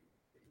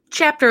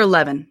Chapter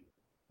 11.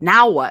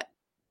 Now what?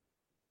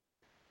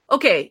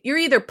 Okay, you're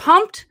either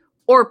pumped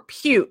or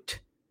puked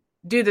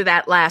due to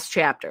that last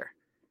chapter.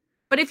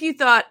 But if you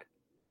thought,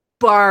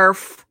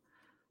 barf,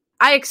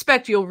 I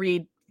expect you'll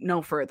read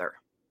no further.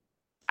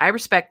 I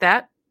respect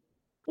that.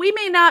 We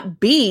may not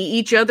be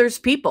each other's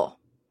people.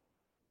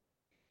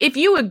 If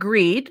you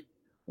agreed,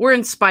 were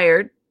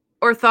inspired,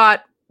 or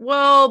thought,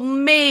 well,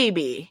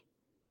 maybe,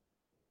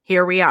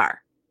 here we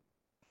are.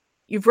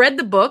 You've read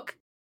the book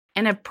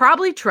and have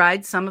probably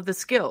tried some of the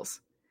skills.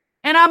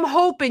 And I'm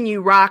hoping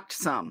you rocked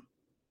some.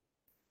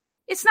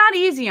 It's not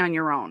easy on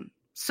your own,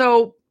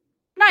 so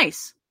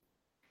nice.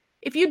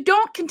 If you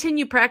don't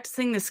continue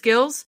practicing the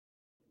skills,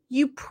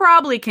 you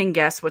probably can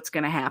guess what's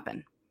going to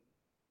happen.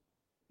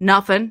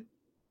 Nothing.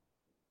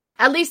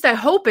 At least I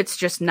hope it's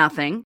just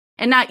nothing,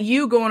 and not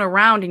you going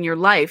around in your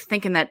life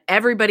thinking that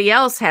everybody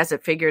else has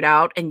it figured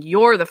out and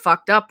you're the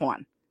fucked up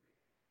one.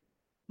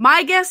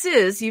 My guess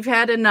is you've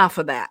had enough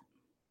of that.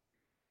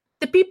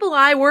 The people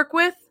I work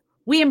with,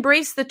 we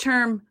embrace the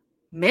term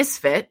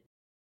misfit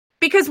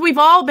because we've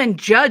all been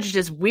judged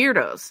as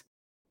weirdos,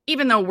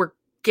 even though we're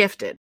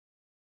gifted.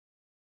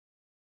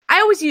 I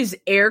always use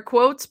air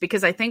quotes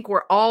because I think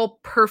we're all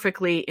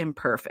perfectly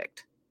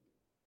imperfect.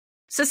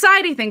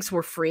 Society thinks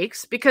we're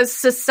freaks because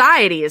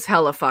society is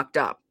hella fucked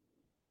up.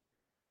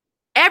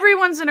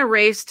 Everyone's in a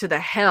race to the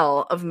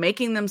hell of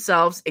making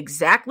themselves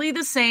exactly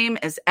the same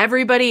as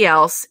everybody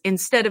else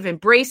instead of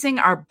embracing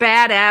our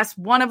badass,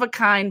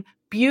 one-of-a-kind,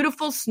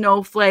 beautiful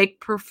snowflake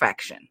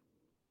perfection.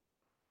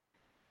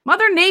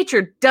 Mother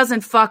Nature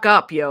doesn't fuck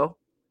up, yo.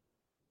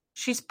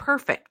 She's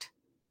perfect.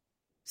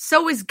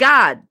 So is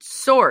God,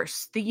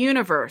 Source, the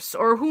universe,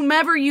 or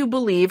whomever you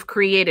believe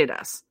created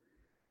us.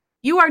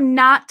 You are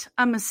not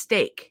a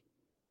mistake.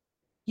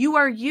 You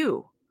are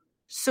you,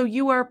 so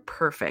you are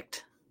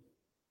perfect.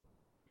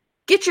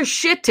 Get your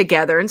shit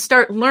together and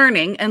start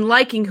learning and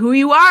liking who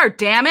you are,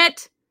 damn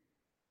it!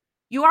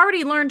 You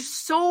already learned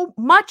so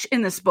much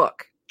in this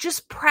book.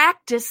 Just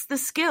practice the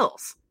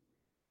skills.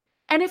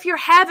 And if you're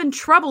having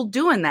trouble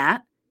doing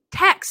that,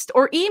 text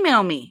or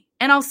email me,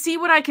 and I'll see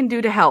what I can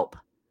do to help.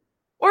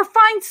 Or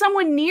find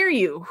someone near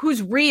you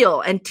who's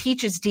real and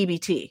teaches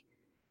DBT.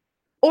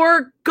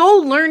 Or go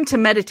learn to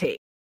meditate.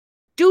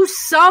 Do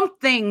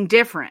something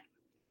different.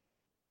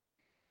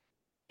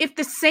 If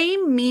the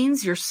same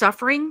means you're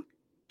suffering,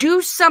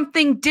 do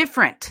something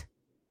different.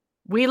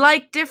 We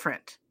like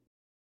different.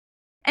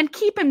 And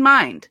keep in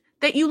mind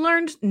that you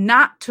learned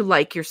not to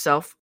like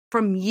yourself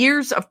from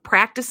years of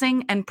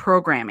practicing and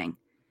programming.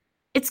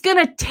 It's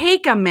going to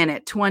take a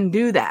minute to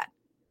undo that.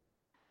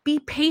 Be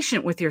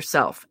patient with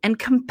yourself and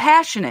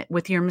compassionate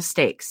with your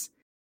mistakes.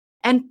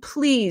 And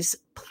please,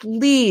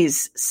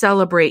 please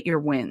celebrate your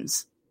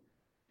wins.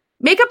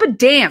 Make up a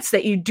dance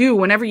that you do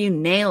whenever you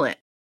nail it.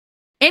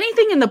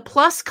 Anything in the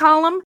plus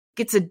column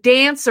gets a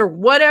dance or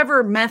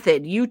whatever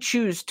method you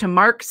choose to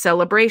mark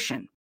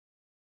celebration.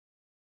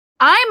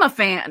 I'm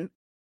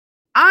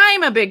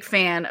a big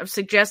fan of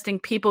suggesting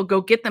people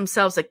go get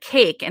themselves a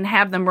cake and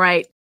have them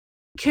write,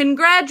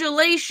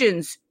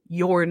 "Congratulations,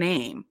 your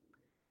name.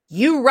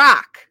 You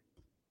rock."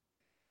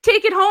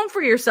 Take it home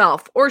for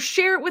yourself or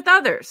share it with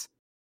others.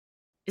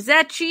 Is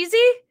that cheesy?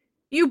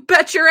 You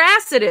bet your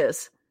ass it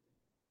is.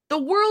 The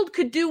world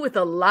could do with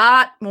a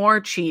lot more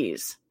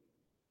cheese,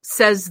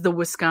 says the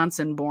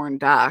Wisconsin-born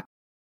doc.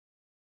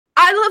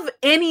 I love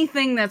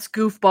anything that's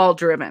goofball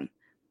driven.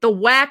 The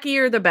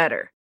wackier, the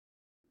better.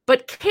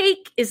 But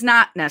cake is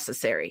not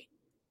necessary.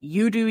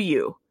 You do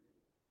you.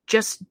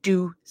 Just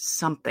do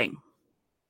something.